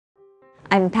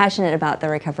I'm passionate about the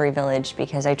Recovery Village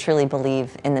because I truly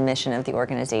believe in the mission of the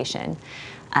organization.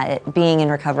 Being in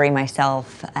recovery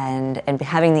myself and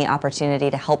having the opportunity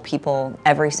to help people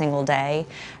every single day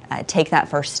take that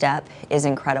first step is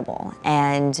incredible.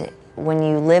 And when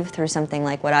you live through something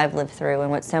like what I've lived through and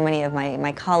what so many of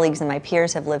my colleagues and my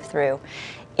peers have lived through,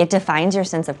 it defines your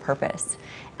sense of purpose.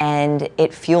 And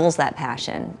it fuels that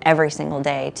passion every single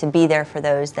day to be there for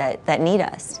those that need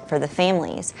us, for the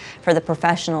families, for the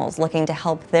professionals looking to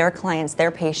help their clients,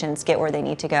 their patients get where they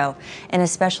need to go, and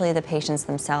especially the patients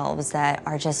themselves that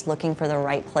are just looking for the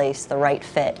right place, the right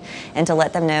fit, and to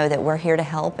let them know that we're here to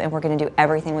help and we're going to do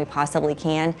everything we possibly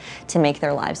can to make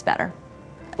their lives better.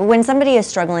 When somebody is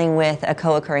struggling with a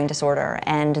co-occurring disorder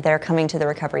and they're coming to the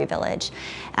Recovery Village,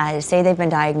 say they've been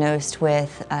diagnosed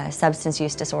with substance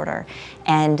use disorder,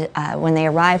 and when they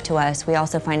arrive to us, we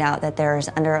also find out that there's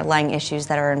underlying issues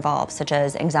that are involved, such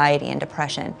as anxiety and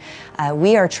depression.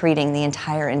 We are treating the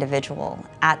entire individual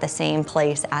at the same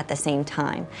place at the same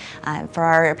time. For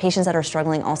our patients that are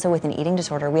struggling also with an eating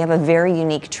disorder, we have a very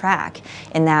unique track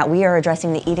in that we are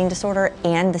addressing the eating disorder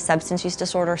and the substance use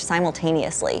disorder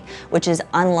simultaneously, which is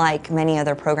unlike many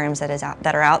other programs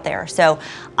that are out there. So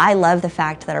I love the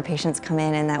fact that our patients come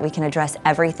in and that we can address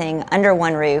everything under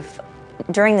one roof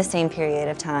during the same period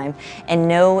of time, and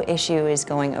no issue is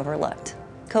going overlooked.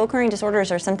 Co-occurring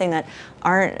disorders are something that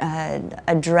aren't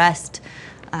addressed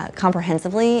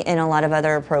comprehensively in a lot of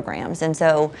other programs. And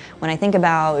so when I think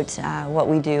about what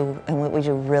we do and what we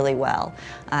do really well,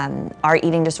 our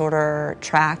eating disorder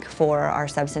track for our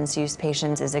substance use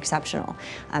patients is exceptional.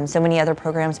 So many other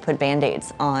programs put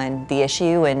Band-Aids on the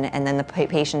issue and then the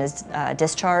patient is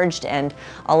discharged, and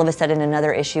all of a sudden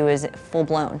another issue is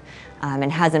full-blown.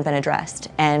 And hasn't been addressed.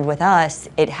 And with us,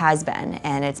 it has been,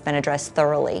 and it's been addressed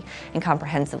thoroughly and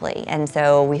comprehensively. And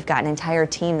so we've got an entire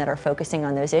team that are focusing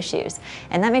on those issues.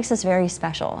 And that makes us very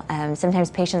special. Sometimes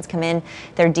patients come in,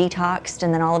 they're detoxed,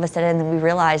 and then all of a sudden we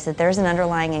realize that there's an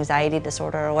underlying anxiety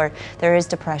disorder, or there is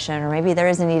depression, or maybe there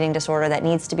is an eating disorder that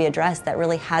needs to be addressed that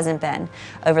really hasn't been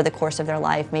over the course of their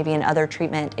life, maybe in other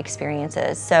treatment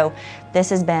experiences. So this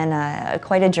has been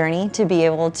quite a journey to be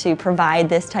able to provide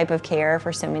this type of care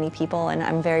for so many people, and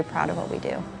I'm very proud of what we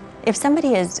do. If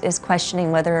somebody is questioning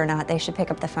whether or not they should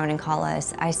pick up the phone and call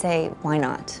us, I say, why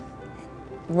not?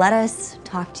 Let us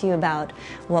talk to you about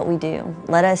what we do.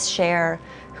 Let us share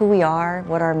who we are,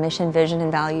 what our mission, vision,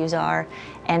 and values are,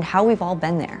 and how we've all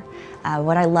been there.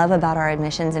 What I love about our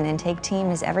admissions and intake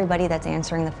team is everybody that's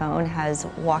answering the phone has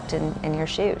walked in your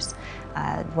shoes.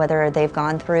 Whether they've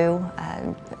gone through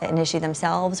an issue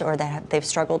themselves or that they've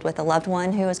struggled with a loved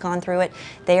one who has gone through it,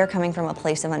 they are coming from a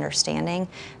place of understanding,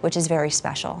 which is very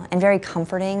special and very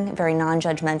comforting, very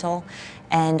non-judgmental,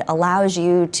 and allows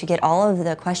you to get all of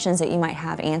the questions that you might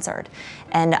have answered.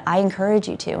 And I encourage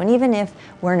you to, and even if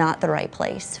we're not the right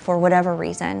place, for whatever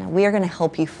reason, we are going to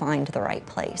help you find the right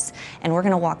place, and we're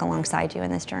going to walk alongside you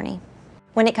in this journey.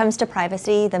 When it comes to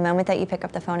privacy, the moment that you pick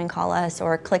up the phone and call us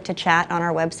or click to chat on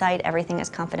our website, everything is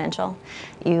confidential.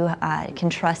 You can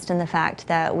trust in the fact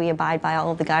that we abide by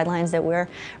all of the guidelines that we're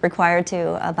required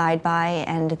to abide by,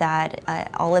 and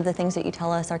that all of the things that you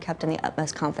tell us are kept in the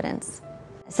utmost confidence.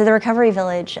 So the Recovery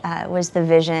Village was the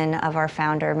vision of our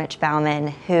founder, Mitch Bauman,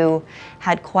 who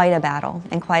had quite a battle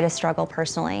and quite a struggle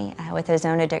personally with his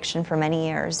own addiction for many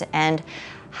years, and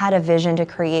had a vision to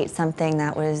create something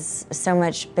that was so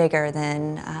much bigger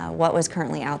than what was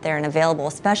currently out there and available,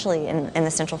 especially in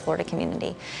the Central Florida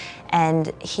community.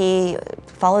 And he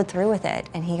followed through with it,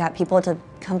 and he got people to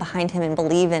come behind him and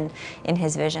believe in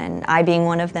his vision. I being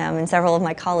one of them, and several of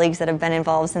my colleagues that have been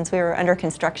involved since we were under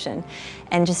construction,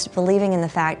 and just believing in the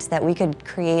fact that we could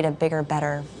create a bigger,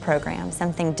 better program,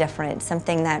 something different,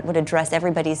 something that would address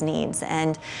everybody's needs,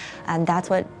 and that's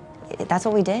what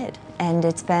we did. And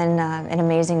it's been an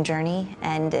amazing journey,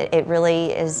 and it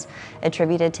really is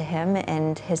attributed to him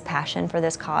and his passion for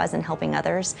this cause and helping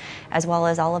others, as well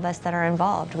as all of us that are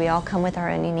involved. We all come with our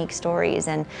own unique stories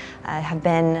and have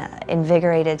been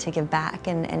invigorated to give back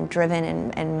and driven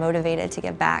and motivated to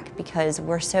give back because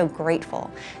we're so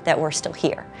grateful that we're still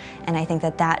here. And I think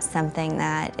that that's something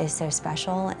that is so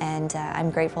special, and I'm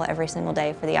grateful every single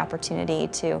day for the opportunity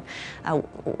to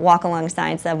walk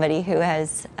alongside somebody who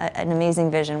has an amazing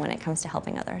vision when it comes to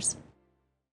helping others.